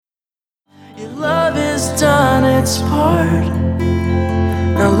Your love has done its part.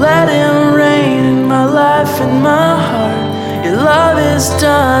 Now let Him reign in my life and my heart. Your love has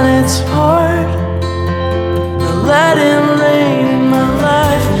done its part. Now let Him reign in my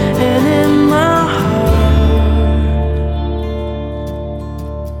life and in my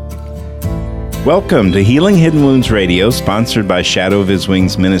heart. Welcome to Healing Hidden Wounds Radio, sponsored by Shadow of His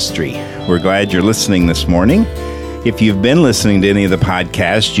Wings Ministry. We're glad you're listening this morning. If you've been listening to any of the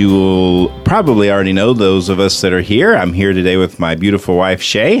podcasts, you will probably already know those of us that are here. I'm here today with my beautiful wife,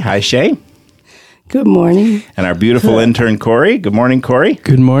 Shay. Hi, Shay. Good morning. And our beautiful intern, Corey. Good morning, Corey.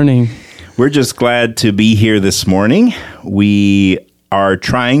 Good morning. We're just glad to be here this morning. We are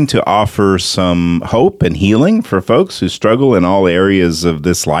trying to offer some hope and healing for folks who struggle in all areas of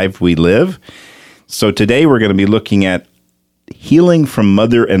this life we live. So today we're going to be looking at healing from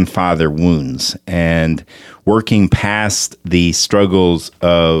mother and father wounds and working past the struggles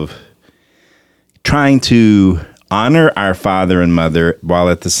of trying to honor our father and mother while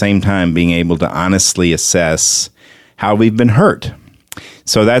at the same time being able to honestly assess how we've been hurt.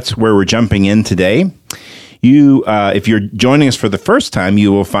 So that's where we're jumping in today. If you're joining us for the first time,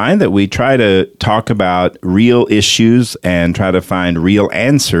 you will find that we try to talk about real issues and try to find real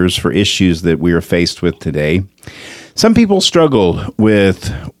answers for issues that we are faced with today. Some people struggle with,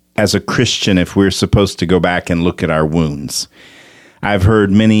 as a Christian, if we're supposed to go back and look at our wounds. I've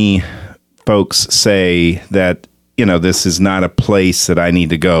heard many folks say that, this is not a place that I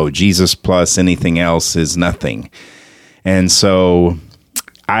need to go. Jesus plus anything else is nothing. And so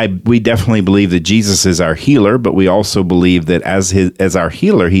we definitely believe that Jesus is our healer, but we also believe that as our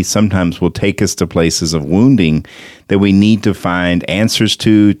healer, He sometimes will take us to places of wounding that we need to find answers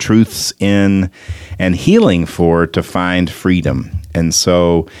to, truths in, and healing for to find freedom. And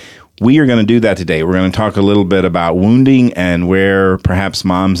so we are going to do that today. We're going to talk a little bit about wounding and where perhaps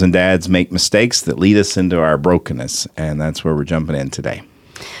moms and dads make mistakes that lead us into our brokenness. And that's where we're jumping in today.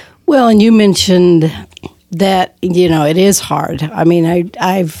 Well, and you mentioned that, it is hard. I mean,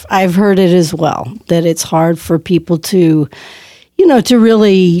 I've heard it as well, that it's hard for people to, to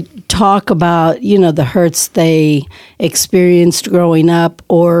really talk about, the hurts they experienced growing up,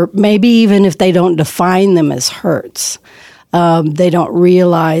 or maybe even if they don't define them as hurts, they don't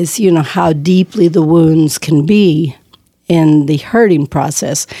realize, how deeply the wounds can be in the hurting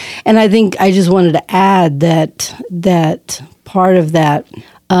process. And I think I just wanted to add that part of that,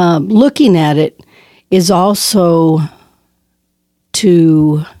 looking at it, is also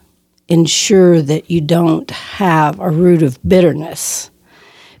to ensure that you don't have a root of bitterness.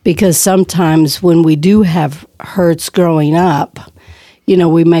 Because sometimes when we do have hurts growing up,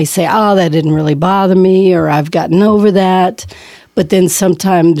 we may say, oh, that didn't really bother me, or I've gotten over that. But then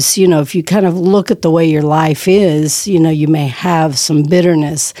sometimes, if you kind of look at the way your life is, you may have some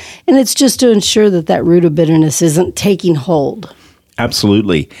bitterness. And it's just to ensure that root of bitterness isn't taking hold.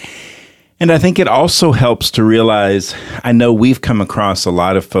 Absolutely. And I think it also helps to realize, I know we've come across a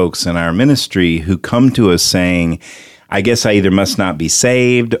lot of folks in our ministry who come to us saying, I guess I either must not be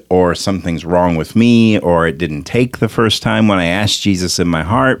saved, or something's wrong with me, or it didn't take the first time when I asked Jesus in my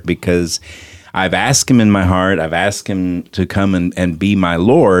heart, because I've asked Him in my heart, I've asked Him to come and be my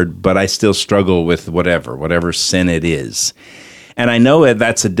Lord, but I still struggle with whatever sin it is. And I know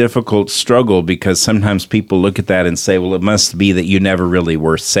that's a difficult struggle, because sometimes people look at that and say, well, it must be that you never really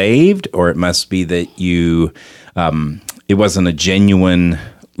were saved, or it must be that it wasn't a genuine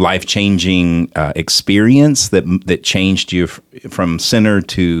life-changing experience that changed you from sinner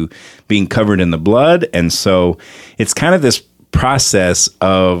to being covered in the blood. And so it's kind of this process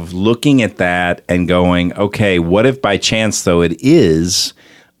of looking at that and going, okay, what if by chance, though, it is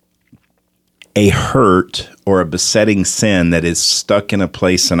a hurt or a besetting sin that is stuck in a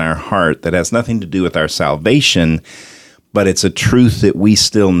place in our heart that has nothing to do with our salvation, but it's a truth that we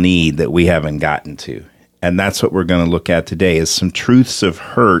still need that we haven't gotten to. And that's what we're going to look at today, is some truths of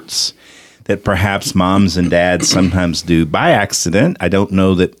hurts that perhaps moms and dads sometimes do by accident. I don't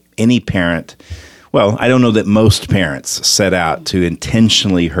know that I don't know that most parents set out to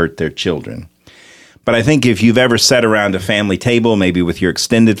intentionally hurt their children. But I think if you've ever sat around a family table, maybe with your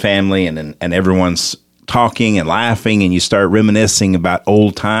extended family, and everyone's talking and laughing, and you start reminiscing about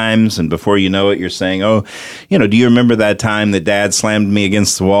old times, and before you know it, you're saying, oh, do you remember that time that Dad slammed me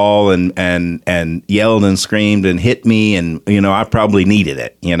against the wall and yelled and screamed and hit me, and, I probably needed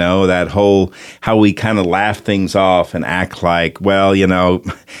it, that whole, how we kind of laugh things off and act like, well,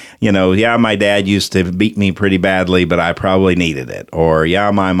 yeah, my dad used to beat me pretty badly, but I probably needed it. Or, yeah,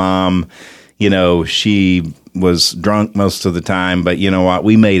 my mom, she was drunk most of the time, but you know what?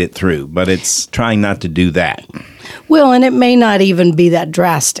 We made it through. But it's trying not to do that. Well, and it may not even be that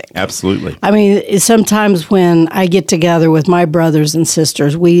drastic. Absolutely. I mean, sometimes when I get together with my brothers and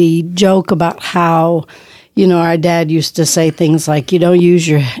sisters, we joke about how, our dad used to say things like, you don't use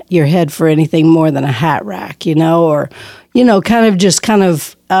your head for anything more than a hat rack, or, kind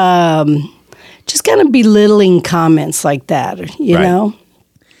of belittling comments like that, you know?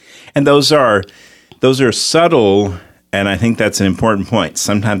 And those are subtle, and I think that's an important point.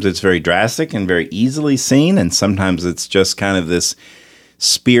 Sometimes it's very drastic and very easily seen, and sometimes it's just kind of this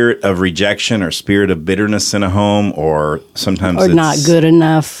spirit of rejection or spirit of bitterness in a home, or sometimes it's not good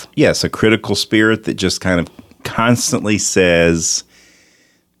enough. Yes, a critical spirit that just kind of constantly says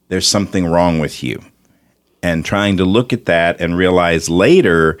there's something wrong with you. And trying to look at that and realize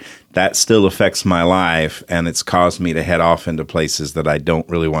later that still affects my life, and it's caused me to head off into places that I don't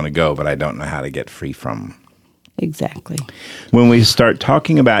really want to go, but I don't know how to get free from. Exactly. When we start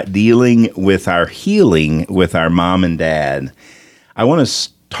talking about dealing with our healing with our mom and dad, I want to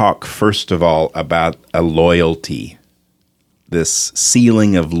talk first of all about a loyalty, this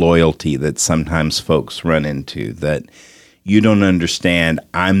ceiling of loyalty that sometimes folks run into, that you don't understand.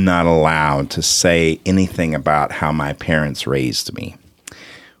 I'm not allowed to say anything about how my parents raised me.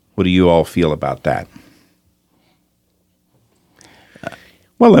 What do you all feel about that?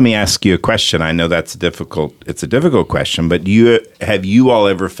 Well, let me ask you a question. I know it's a difficult question, but have you all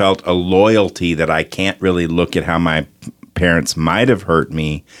ever felt a loyalty that I can't really look at how my parents might have hurt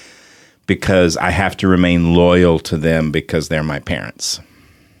me because I have to remain loyal to them because they're my parents?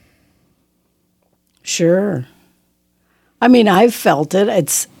 Sure. I mean, I've felt it.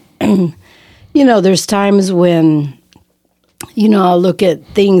 It's, there's times when, I'll look at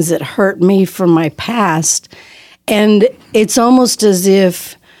things that hurt me from my past, and it's almost as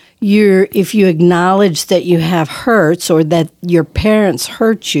if you acknowledge that you have hurts or that your parents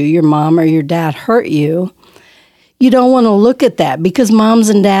hurt you, your mom or your dad hurt you, you don't want to look at that because moms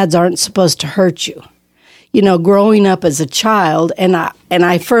and dads aren't supposed to hurt you. Growing up as a child, and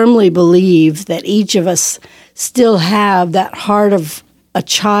I firmly believe that each of us still have that heart of a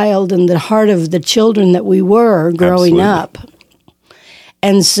child and the heart of the children that we were growing up.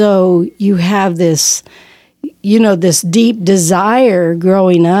 And so you have this, this deep desire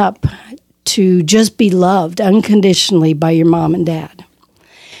growing up to just be loved unconditionally by your mom and dad.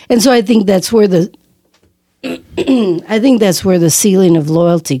 And so I think that's where the ceiling of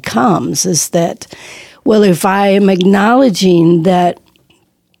loyalty comes, is that, well, if I am acknowledging that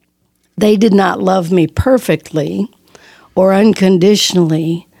they did not love me perfectly or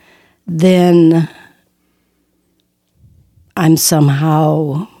unconditionally, then I'm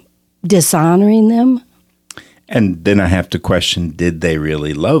somehow dishonoring them. And then I have to question, did they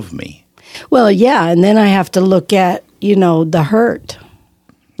really love me? Well, yeah, and then I have to look at, the hurt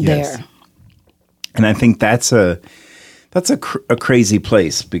there. And I think that's a crazy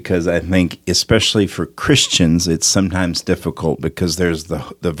place, because I think especially for Christians, it's sometimes difficult because there's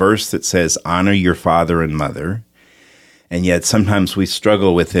the verse that says, honor your father and mother. And yet sometimes we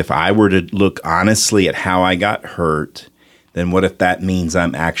struggle with, if I were to look honestly at how I got hurt, then what if that means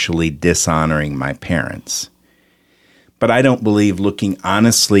I'm actually dishonoring my parents? But I don't believe looking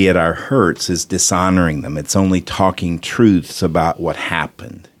honestly at our hurts is dishonoring them. It's only talking truths about what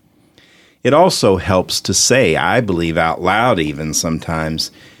happened. It also helps to say, I believe out loud even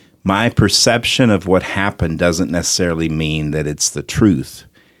sometimes, my perception of what happened doesn't necessarily mean that it's the truth.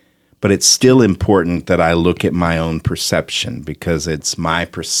 But it's still important that I look at my own perception, because it's my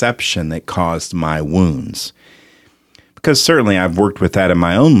perception that caused my wounds. Because certainly I've worked with that in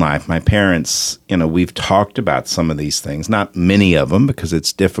my own life. My parents, we've talked about some of these things, not many of them, because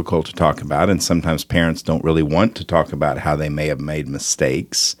it's difficult to talk about, and sometimes parents don't really want to talk about how they may have made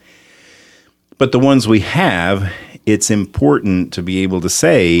mistakes. But the ones we have, it's important to be able to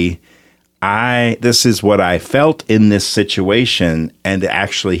say, this is what I felt in this situation, and to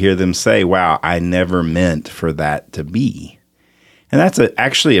actually hear them say, wow, I never meant for that to be. And that's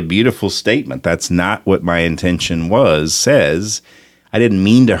actually a beautiful statement. That's not what my intention says. I didn't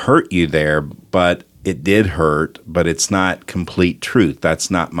mean to hurt you there, but it did hurt, but it's not complete truth. That's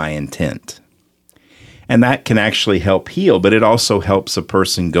not my intent. And that can actually help heal, but it also helps a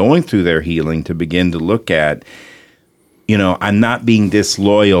person going through their healing to begin to look at, I'm not being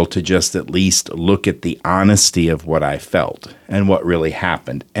disloyal, to just at least look at the honesty of what I felt and what really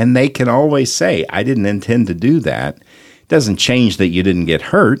happened. And they can always say, I didn't intend to do that. It doesn't change that you didn't get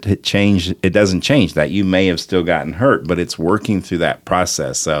hurt. It doesn't change that. You may have still gotten hurt, but it's working through that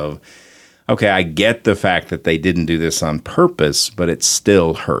process of, okay, I get the fact that they didn't do this on purpose, but it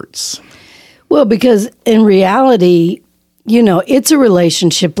still hurts. Well, because in reality, it's a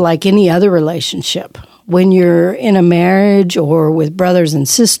relationship like any other relationship. When you're in a marriage or with brothers and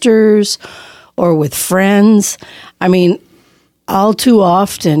sisters or with friends, I mean, all too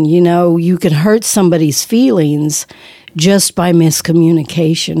often, you can hurt somebody's feelings just by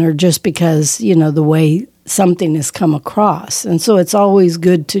miscommunication or just because, the way something has come across. And so it's always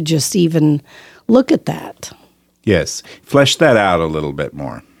good to just even look at that. Yes. Flesh that out a little bit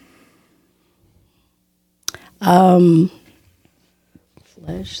more. Flesh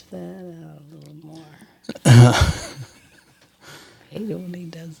that out a little more. I hate it when he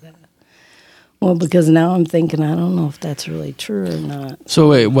does that. Well, because now I'm thinking, I don't know if that's really true or not. So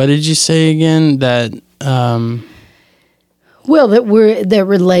wait, what did you say again? That well, that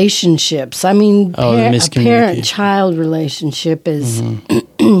relationships. I mean, a parent-child relationship is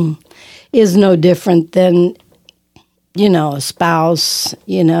is no different than a spouse,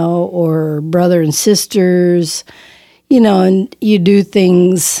 or brother and sisters, and you do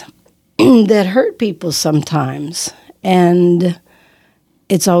things that hurt people sometimes, and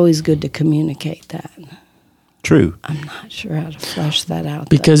it's always good to communicate that. True. I'm not sure how to flesh that out.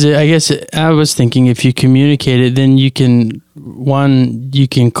 Because I guess I was thinking if you communicate it, then you can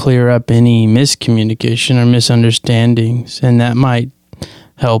clear up any miscommunication or misunderstandings, and that might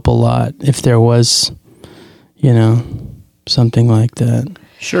help a lot if there was, something like that.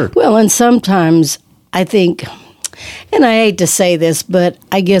 Sure. Well, and sometimes I think, and I hate to say this, but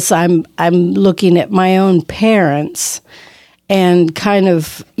I guess I'm looking at my own parents and kind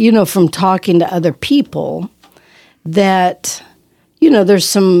of, from talking to other people, that, there's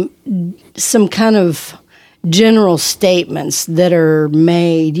some kind of general statements that are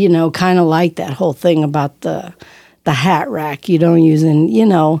made, kind of like that whole thing about the hat rack you don't use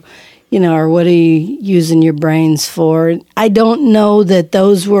or what are you using your brains for? I don't know that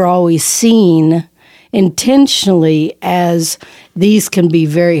those were always seen intentionally as these can be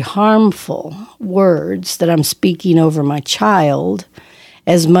very harmful words that I'm speaking over my child,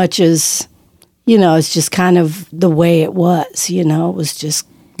 as much as, it's just kind of the way it was, it was just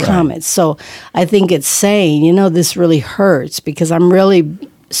comments. So I think it's saying, this really hurts because I'm really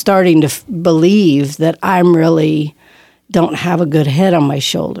starting to believe that I'm really don't have a good head on my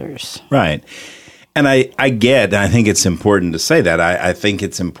shoulders. Right. And I think it's important to say that. I think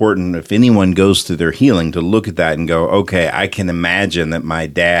it's important if anyone goes through their healing to look at that and go, okay, I can imagine that my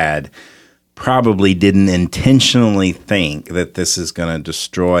dad probably didn't intentionally think that this is going to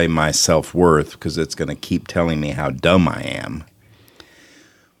destroy my self-worth because it's going to keep telling me how dumb I am.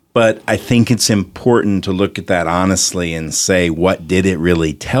 But I think it's important to look at that honestly and say, what did it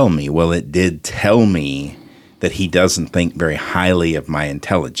really tell me? Well, it did tell me that he doesn't think very highly of my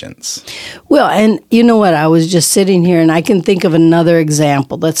intelligence. Well, and you know what? I was just sitting here and I can think of another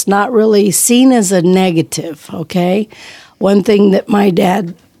example that's not really seen as a negative, okay? One thing that my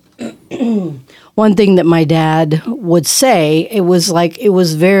dad would say, it was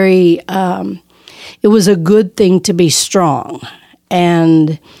a good thing to be strong.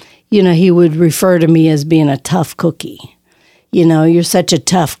 And, he would refer to me as being a tough cookie. You're such a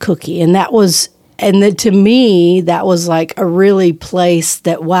tough cookie. And to me, that was like a really place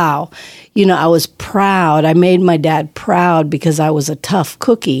that, wow, I was proud. I made my dad proud because I was a tough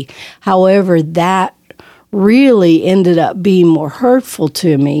cookie. However, that really ended up being more hurtful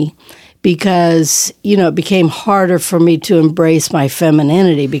to me because, it became harder for me to embrace my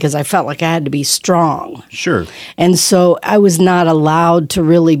femininity because I felt like I had to be strong. Sure. And so I was not allowed to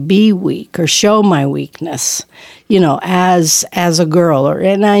really be weak or show my weakness, as a girl.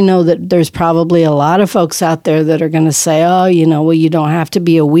 And I know that there's probably a lot of folks out there that are going to say, oh, well, you don't have to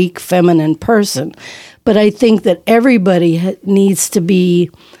be a weak feminine person. But I think that everybody needs to be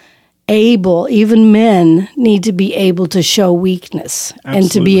able, even men need to be able to show weakness. Absolutely.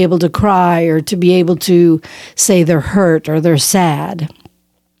 And to be able to cry or to be able to say they're hurt or they're sad.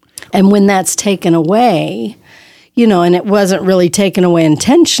 And when that's taken away, and it wasn't really taken away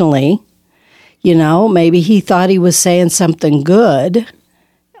intentionally, maybe he thought he was saying something good,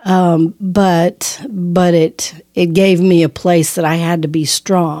 but it gave me a place that I had to be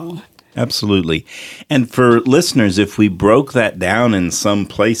strong. Absolutely. And for listeners, if we broke that down in some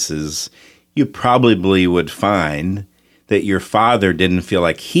places, you probably would find that your father didn't feel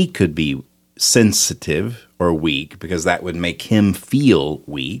like he could be sensitive or weak because that would make him feel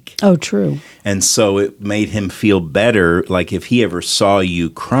weak. Oh, true. And so it made him feel better. Like if he ever saw you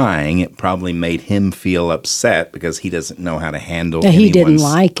crying, it probably made him feel upset because he doesn't know how to handle he didn't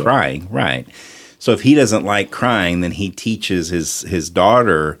like crying. Right. So if he doesn't like crying, then he teaches his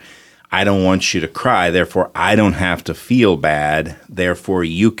daughter, I don't want you to cry, therefore I don't have to feel bad, therefore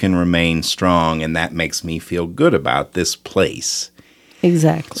you can remain strong, and that makes me feel good about this place.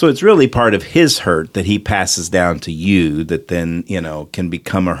 Exactly. So it's really part of his hurt that he passes down to you that then, can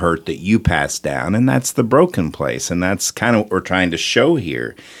become a hurt that you pass down, and that's the broken place. And that's kind of what we're trying to show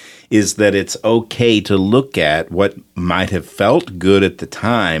here, is that it's okay to look at what might have felt good at the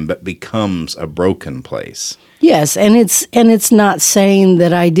time but becomes a broken place. Yes, and it's not saying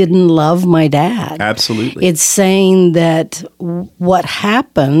that I didn't love my dad. Absolutely. It's saying that what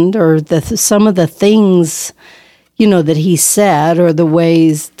happened, or some of the things, that he said, or the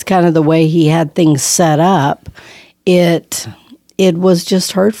way he had things set up, it was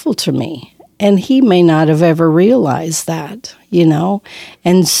just hurtful to me. And he may not have ever realized that,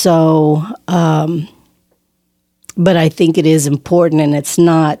 And so, but I think it is important, and it's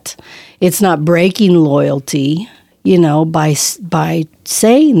not breaking loyalty, by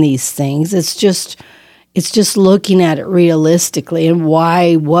saying these things. It's just looking at it realistically, and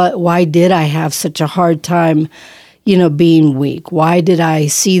why did I have such a hard time, being weak? Why did I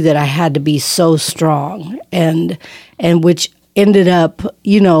see that I had to be so strong, and which ended up,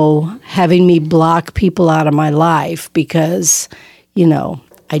 having me block people out of my life because,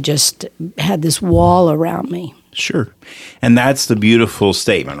 I just had this wall around me. Sure. And that's the beautiful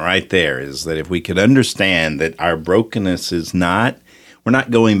statement right there, is that if we could understand that our brokenness is we're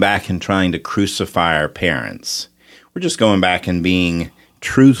not going back and trying to crucify our parents. We're just going back and being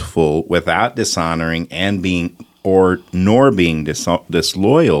truthful without dishonoring and nor being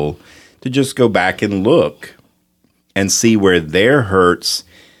disloyal, to just go back and look and see where their hurts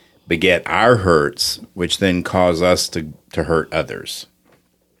beget our hurts, which then cause us to hurt others,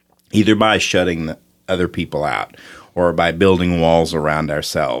 either by shutting the other people out, or by building walls around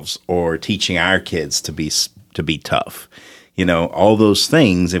ourselves, or teaching our kids to be tough. All those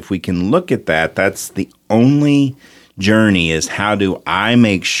things, if we can look at that, that's the only journey, is how do I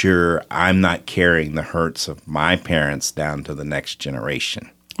make sure I'm not carrying the hurts of my parents down to the next generation.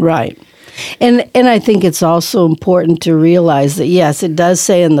 Right. And I think it's also important to realize that, yes, it does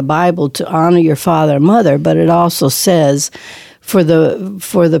say in the Bible to honor your father and mother, but it also says for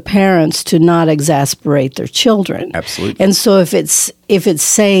the parents to not exasperate their children. Absolutely. And so if it's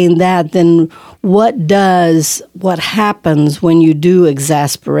saying that, then what happens when you do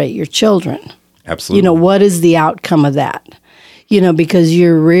exasperate your children? Absolutely. What is the outcome of that? Because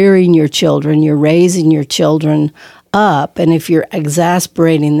you're rearing your children, you're raising your children up, and if you're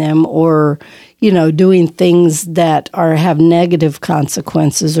exasperating them, or doing things that have negative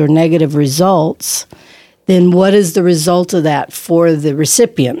consequences or negative results, then what is the result of that for the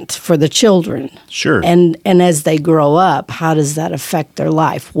recipient, for the children? Sure. And as they grow up, how does that affect their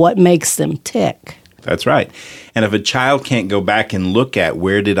life? What makes them tick? That's right. And if a child can't go back and look at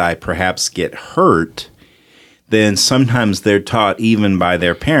where did I perhaps get hurt, then sometimes they're taught even by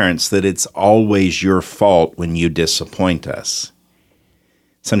their parents that it's always your fault when you disappoint us.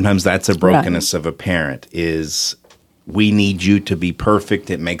 Sometimes that's a brokenness of a parent, is we need you to be perfect.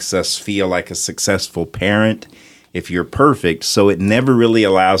 It makes us feel like a successful parent if you're perfect. So it never really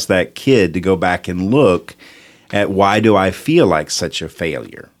allows that kid to go back and look at, why do I feel like such a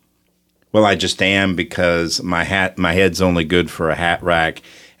failure? Well, I just am, because my head's only good for a hat rack,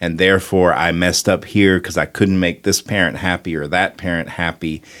 and therefore I messed up here because I couldn't make this parent happy or that parent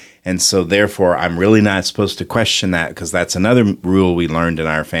happy. And so therefore I'm really not supposed to question that, because that's another rule we learned in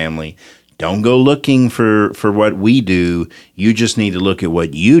our family. Don't go looking for what we do. You just need to look at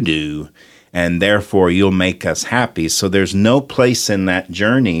what you do, and therefore you'll make us happy. So there's no place in that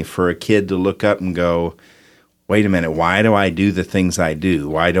journey for a kid to look up and go, wait a minute, why do I do the things I do?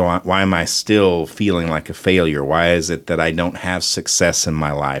 Why am I still feeling like a failure? Why is it that I don't have success in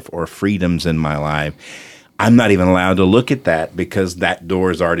my life or freedoms in my life? I'm not even allowed to look at that, because that door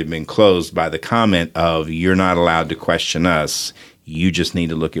has already been closed by the comment of, you're not allowed to question us. You just need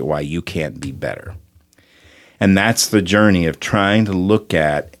to look at why you can't be better. And that's the journey of trying to look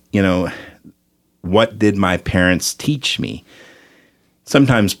at, what did my parents teach me?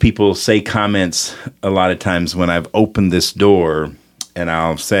 Sometimes people say comments a lot of times when I've opened this door, and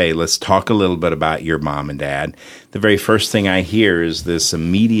I'll say, let's talk a little bit about your mom and dad. The very first thing I hear is this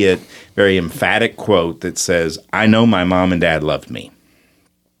immediate, very emphatic quote that says, I know my mom and dad loved me.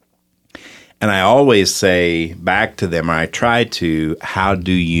 And I always say back to them, or I try to, how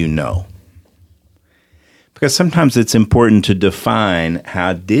do you know? Because sometimes it's important to define,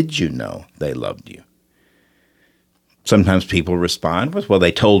 how did you know they loved you? Sometimes people respond with, well,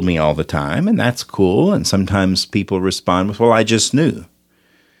 they told me all the time, and that's cool. And sometimes people respond with, well, I just knew.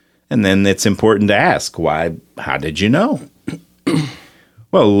 And then it's important to ask, why? How did you know?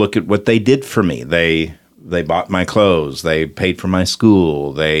 Well, look at what they did for me. They bought my clothes. They paid for my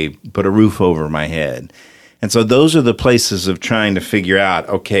school. They put a roof over my head. And so those are the places of trying to figure out,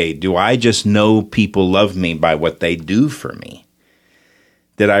 okay, do I just know people love me by what they do for me?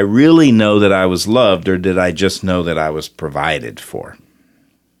 Did I really know that I was loved, or did I just know that I was provided for?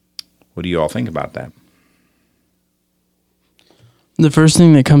 What do you all think about that? The first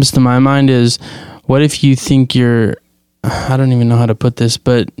thing that comes to my mind is, what if you think I don't even know how to put this,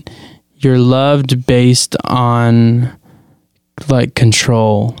 but you're loved based on like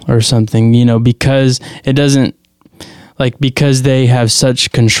control or something, because it doesn't, like, because they have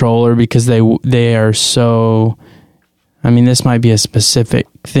such control, or because they are so, this might be a specific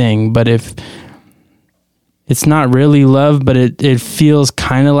thing, but if it's not really love, but it feels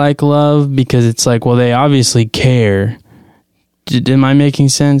kind of like love, because it's like, well, they obviously care. Am I making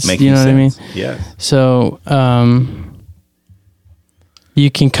sense? Making you know sense. what I mean? Yeah. So,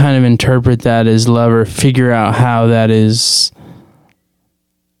 you can kind of interpret that as love, or figure out how that is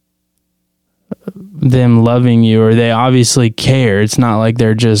them loving you, or they obviously care. It's not like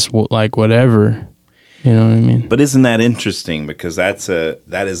they're just like whatever. You know what I mean? But isn't that interesting? Because that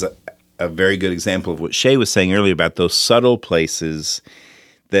is a very good example of what Shay was saying earlier about those subtle places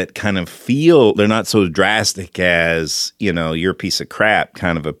that kind of feel, they're not so drastic as, you're a piece of crap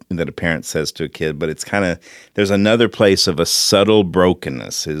kind of that a parent says to a kid, but it's kind of, there's another place of a subtle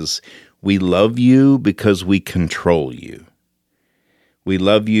brokenness is we love you because we control you. We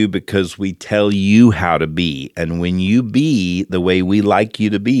love you because we tell you how to be. And when you be the way we like you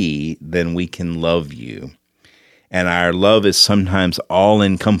to be, then we can love you. And our love is sometimes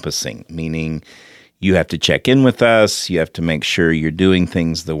all-encompassing, meaning you have to check in with us. You have to make sure you're doing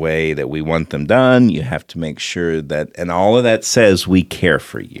things the way that we want them done. You have to make sure that, and all of that says we care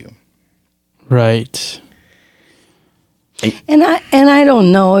for you. Right. And I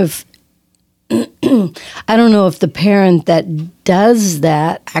don't know if the parent that does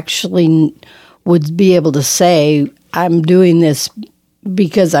that actually would be able to say, I'm doing this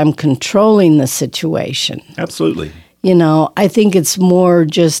because I'm controlling the situation. Absolutely. I think it's more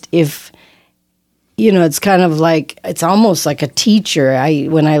just if, it's kind of like, it's almost like a teacher.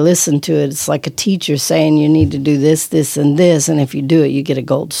 When I listen to it, it's like a teacher saying you need to do this, this, and this, and if you do it, you get a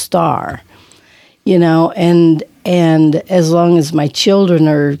gold star. And as long as my children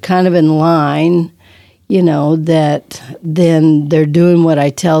are kind of in line, that then they're doing what I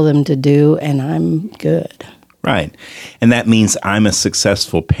tell them to do, and I'm good. Right. And that means I'm a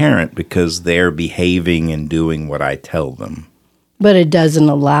successful parent because they're behaving and doing what I tell them. But it doesn't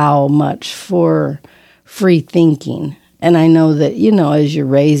allow much for free thinking. And I know that, as you're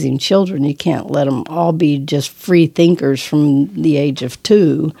raising children, you can't let them all be just free thinkers from the age of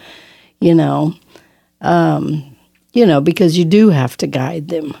 2, because you do have to guide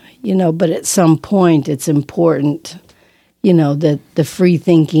them, but at some point it's important, that the free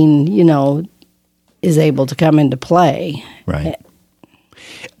thinking, is able to come into play. Right.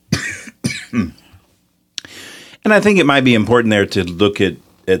 And I think it might be important there to look at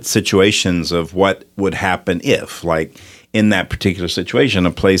situations of what would happen if, like in that particular situation,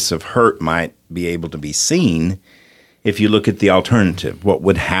 a place of hurt might be able to be seen if you look at the alternative. What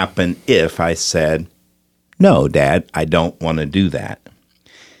would happen if I said, no, Dad, I don't want to do that?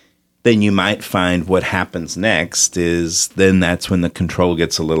 Then you might find what happens next is then that's when the control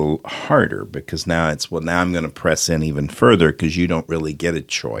gets a little harder, because now it's, now I'm going to press in even further because you don't really get a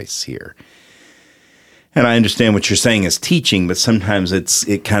choice here. And I understand what you're saying is teaching, but sometimes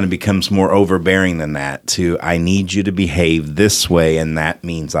it kind of becomes more overbearing than that to, I need you to behave this way, and that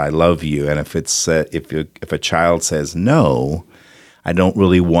means I love you. And if it's if a child says, no, I don't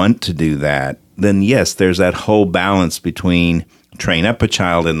really want to do that, then yes, there's that whole balance between train up a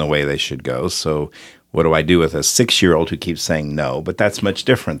child in the way they should go. So what do I do with a 6-year-old who keeps saying no? But that's much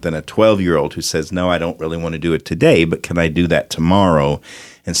different than a 12-year-old who says, no, I don't really want to do it today, but can I do that tomorrow?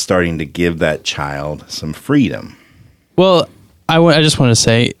 And starting to give that child some freedom. Well, I just want to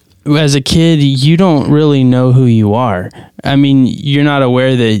say, as a kid, you don't really know who you are. You're not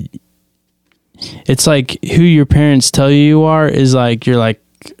aware that it's like who your parents tell you are is like, you're like,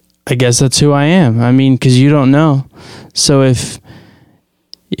 I guess that's who I am. Because you don't know. So if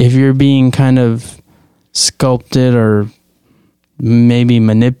you're being kind of sculpted or maybe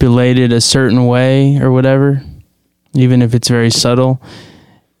manipulated a certain way or whatever, even if it's very subtle,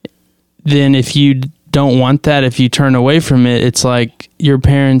 then if you don't want that, if you turn away from it, it's like your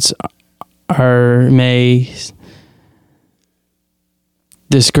parents may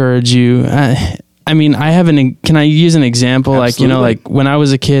discourage you. Can I use an example? Absolutely. Like when I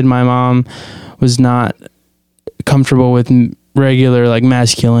was a kid, my mom was not comfortable with regular like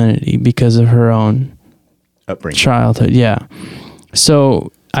masculinity because of her own upbringing, childhood. Yeah.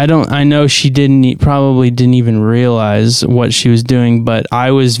 So I know she probably didn't even realize what she was doing, but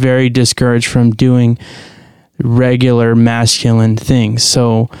I was very discouraged from doing regular masculine things.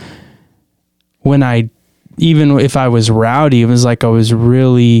 So even if I was rowdy, it was like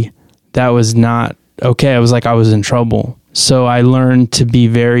that was not okay. I was like, I was in trouble. So I learned to be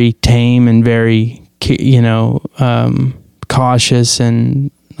very tame and very, cautious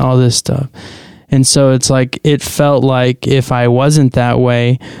and all this stuff. And so it's like, it felt like if I wasn't that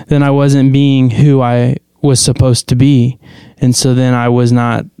way, then I wasn't being who I was supposed to be. And so then I was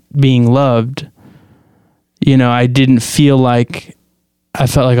not being loved. I didn't feel like, I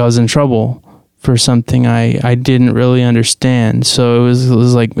felt like I was in trouble for something I didn't really understand. So it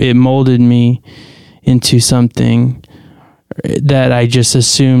was like, it molded me into something that I just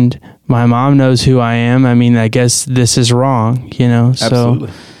assumed my mom knows who I am. I mean, I guess this is wrong, Absolutely.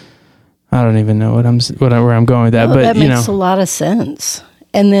 So I don't even know where I'm going with that, well, but that makes a lot of sense.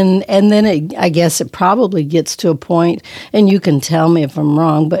 And then I guess it probably gets to a point, and you can tell me if I'm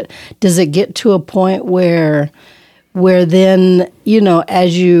wrong, but does it get to a point where then,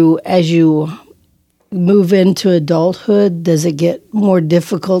 as you move into adulthood, does it get more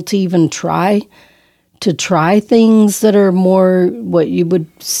difficult to even try things that are more what you would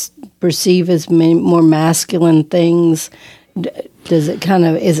perceive as more masculine things? Is it kind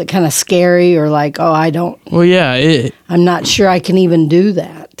of scary, or like, oh, I don't? Well, yeah, I'm not sure I can even do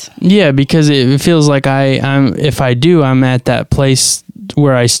that. Yeah, because it feels like if I do, I'm at that place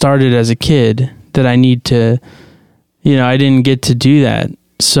where I started as a kid that I need to, I didn't get to do that.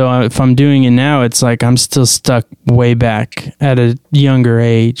 So if I'm doing it now, it's like I'm still stuck way back at a younger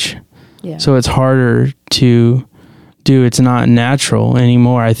age. Yeah. So it's harder to do. It's not natural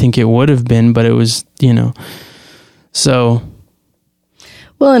anymore. I think it would have been, but it was, so.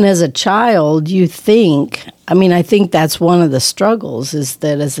 Well, and as a child, I think that's one of the struggles, is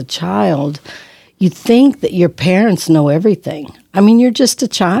that as a child, you think that your parents know everything. I mean, you're just a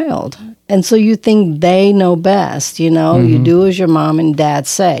child. And so you think they know best, Mm-hmm. You do as your mom and dad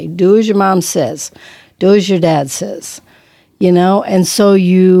say. Do as your mom says. Do as your dad says. And so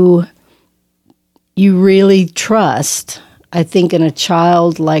you really trust, I think, in a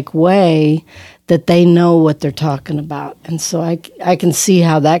childlike way, that they know what they're talking about. And so I can see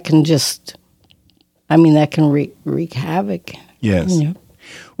how that can that can wreak havoc. Yes.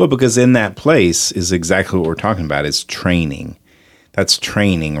 Well, because in that place is exactly what we're talking about. It's training. That's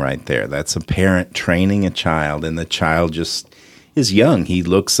training right there. That's a parent training a child, and the child just is young. She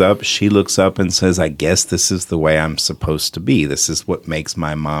looks up and says, I guess this is the way I'm supposed to be. This is what makes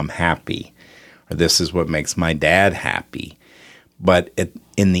my mom happy, or this is what makes my dad happy. But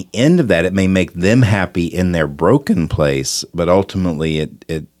in the end of that, it may make them happy in their broken place, but ultimately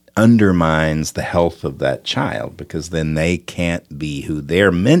it undermines the health of that child, because then they can't be who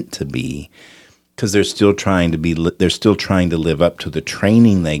they're meant to be, because they're still trying to live up to the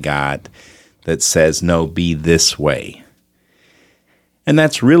training they got that says, no, be this way. And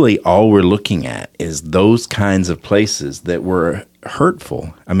that's really all we're looking at, is those kinds of places that were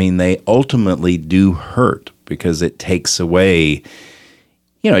hurtful. I mean, they ultimately do hurt, because it takes away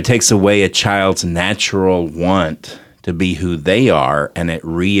a child's natural want to be who they are, and it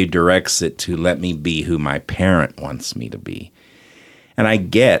redirects it to, let me be who my parent wants me to be. And I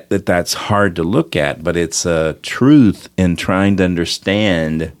get that that's hard to look at, but it's a truth in trying to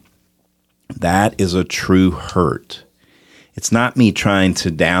understand that is a true hurt. It's not me trying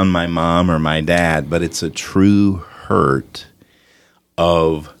to down my mom or my dad, but it's a true hurt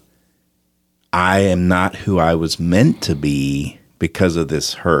of, I am not who I was meant to be because of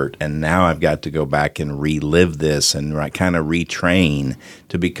this hurt, and now I've got to go back and relive this and kind of retrain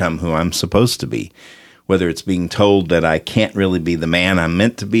to become who I'm supposed to be. Whether it's being told that I can't really be the man I'm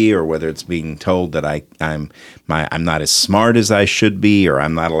meant to be, or whether it's being told that I'm not as smart as I should be, or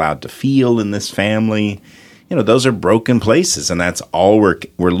I'm not allowed to feel in this family. Those are broken places, and that's all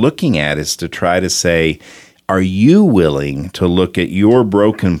we're looking at, is to try to say, are you willing to look at your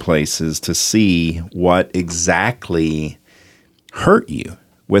broken places to see what exactly hurt you,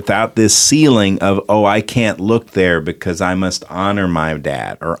 without this ceiling of, oh, I can't look there because I must honor my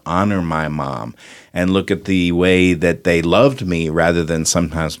dad or honor my mom and look at the way that they loved me, rather than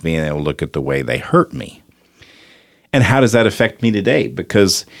sometimes being able to look at the way they hurt me. And how does that affect me today?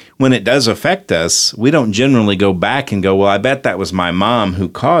 Because when it does affect us, we don't generally go back and go, well, I bet that was my mom who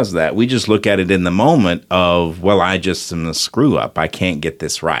caused that. We just look at it in the moment of, well, I just am a screw up. I can't get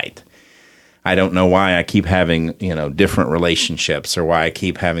this right. I don't know why I keep having, different relationships, or why I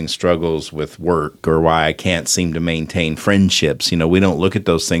keep having struggles with work, or why I can't seem to maintain friendships. We don't look at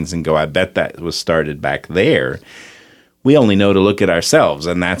those things and go, I bet that was started back there. We only know to look at ourselves,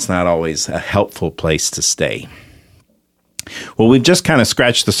 and that's not always a helpful place to stay. Well, we've just kind of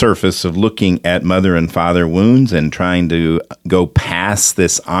scratched the surface of looking at mother and father wounds and trying to go past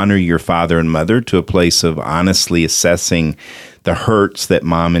this honor your father and mother to a place of honestly assessing the hurts that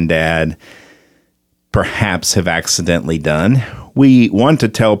mom and dad perhaps have accidentally done. We want to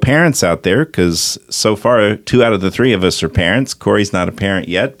tell parents out there, because so far 2 out of the 3 of us are parents. Corey's not a parent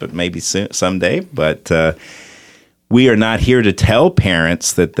yet, but maybe someday. But we are not here to tell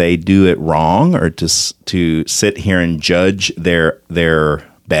parents that they do it wrong, or to sit here and judge their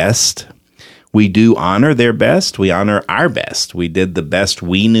best. We do honor their best. We honor our best. We did the best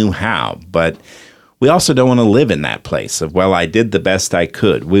we knew how, but we also don't want to live in that place of, well, I did the best I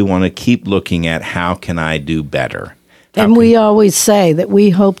could. We want to keep looking at, how can I do better? And we always say that we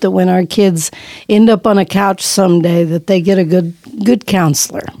hope that when our kids end up on a couch someday, that they get a good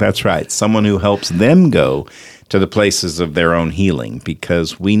counselor. That's right. Someone who helps them go to the places of their own healing,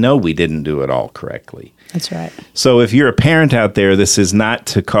 because we know we didn't do it all correctly. That's right. So if you're a parent out there, this is not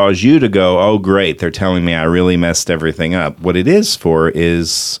to cause you to go, oh, great, they're telling me I really messed everything up. What it is for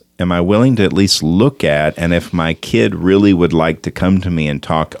is, am I willing to at least look at, and if my kid really would like to come to me and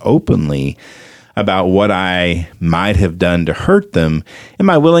talk openly about what I might have done to hurt them, am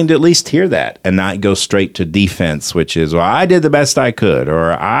I willing to at least hear that and not go straight to defense, which is, well, I did the best I could,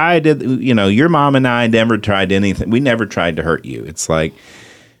 or I did, your mom and I never tried anything. We never tried to hurt you. It's like,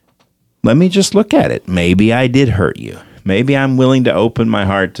 let me just look at it. Maybe I did hurt you. Maybe I'm willing to open my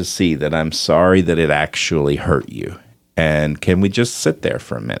heart to see that I'm sorry that it actually hurt you. And can we just sit there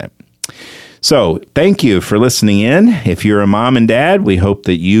for a minute? So thank you for listening in. If you're a mom and dad, we hope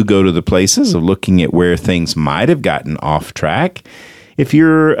that you go to the places of looking at where things might have gotten off track. If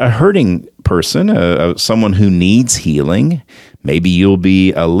you're a hurting person, someone who needs healing, maybe you'll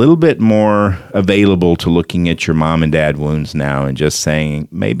be a little bit more available to looking at your mom and dad wounds now and just saying,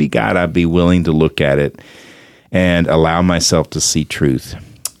 maybe, God, I'd be willing to look at it and allow myself to see truth.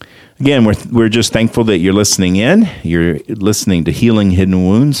 Again, we're just thankful that you're listening in. You're listening to Healing Hidden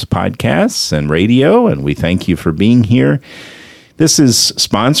Wounds podcasts and radio, and we thank you for being here. This is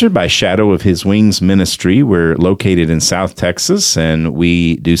sponsored by Shadow of His Wings Ministry. We're located in South Texas, and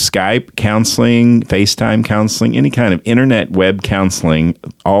we do Skype counseling, FaceTime counseling, any kind of internet web counseling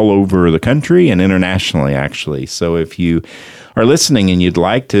all over the country and internationally, actually. So if you are listening and you'd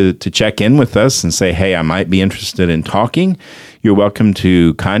like to check in with us and say, hey, I might be interested in talking, you're welcome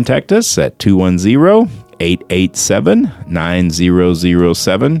to contact us at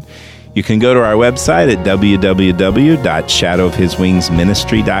 210-887-9007. You can go to our website at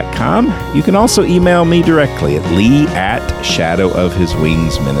www.shadowofhiswingsministry.com. You can also email me directly at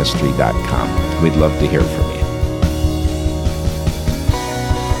lee@shadowofhiswingsministry.com. We'd love to hear from you.